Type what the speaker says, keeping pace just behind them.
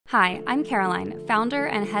Hi, I'm Caroline, founder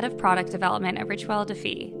and head of product development at Rituel de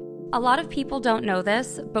Fille. A lot of people don't know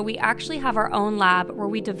this, but we actually have our own lab where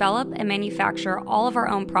we develop and manufacture all of our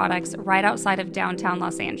own products right outside of downtown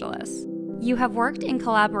Los Angeles. You have worked in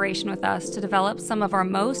collaboration with us to develop some of our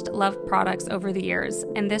most loved products over the years,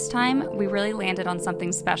 and this time we really landed on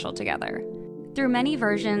something special together. Through many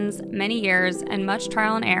versions, many years, and much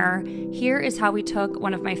trial and error, here is how we took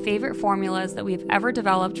one of my favorite formulas that we've ever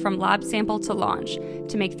developed from lab sample to launch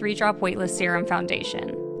to make 3-Drop Weightless Serum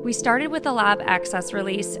Foundation. We started with a lab access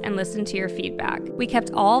release and listened to your feedback. We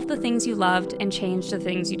kept all of the things you loved and changed the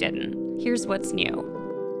things you didn't. Here's what's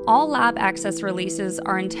new. All lab access releases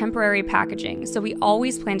are in temporary packaging, so we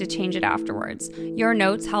always plan to change it afterwards. Your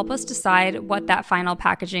notes help us decide what that final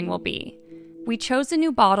packaging will be. We chose a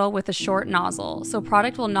new bottle with a short nozzle, so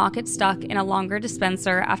product will not get stuck in a longer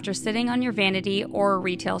dispenser after sitting on your vanity or a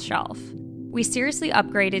retail shelf. We seriously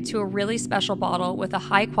upgraded to a really special bottle with a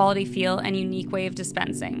high-quality feel and unique way of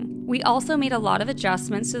dispensing. We also made a lot of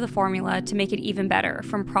adjustments to the formula to make it even better,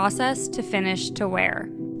 from process to finish to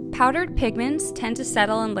wear. Powdered pigments tend to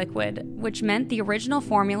settle in liquid, which meant the original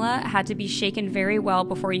formula had to be shaken very well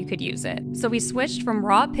before you could use it. So we switched from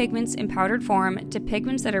raw pigments in powdered form to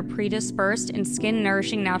pigments that are pre-dispersed in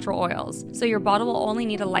skin-nourishing natural oils, so your bottle will only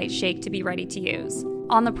need a light shake to be ready to use.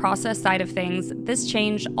 On the process side of things, this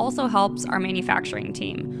change also helps our manufacturing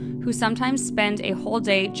team, who sometimes spend a whole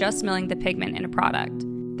day just milling the pigment in a product.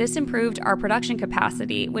 This improved our production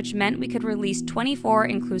capacity, which meant we could release 24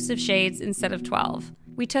 inclusive shades instead of 12.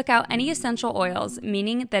 We took out any essential oils,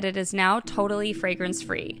 meaning that it is now totally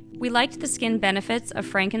fragrance-free. We liked the skin benefits of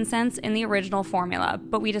frankincense in the original formula,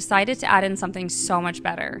 but we decided to add in something so much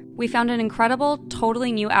better. We found an incredible,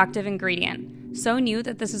 totally new active ingredient, so new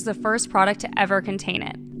that this is the first product to ever contain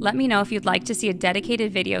it. Let me know if you'd like to see a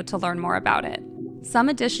dedicated video to learn more about it. Some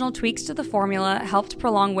additional tweaks to the formula helped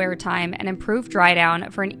prolong wear time and improve dry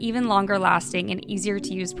down for an even longer lasting and easier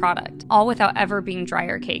to use product, all without ever being dry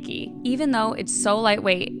or cakey. Even though it's so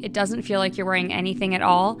lightweight, it doesn't feel like you're wearing anything at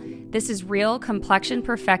all. This is real complexion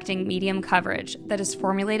perfecting medium coverage that is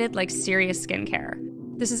formulated like serious skincare.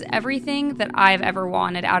 This is everything that I've ever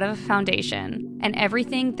wanted out of a foundation, and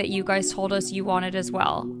everything that you guys told us you wanted as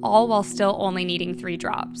well, all while still only needing 3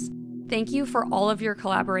 drops. Thank you for all of your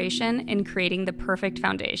collaboration in creating the perfect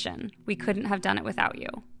foundation. We couldn't have done it without you.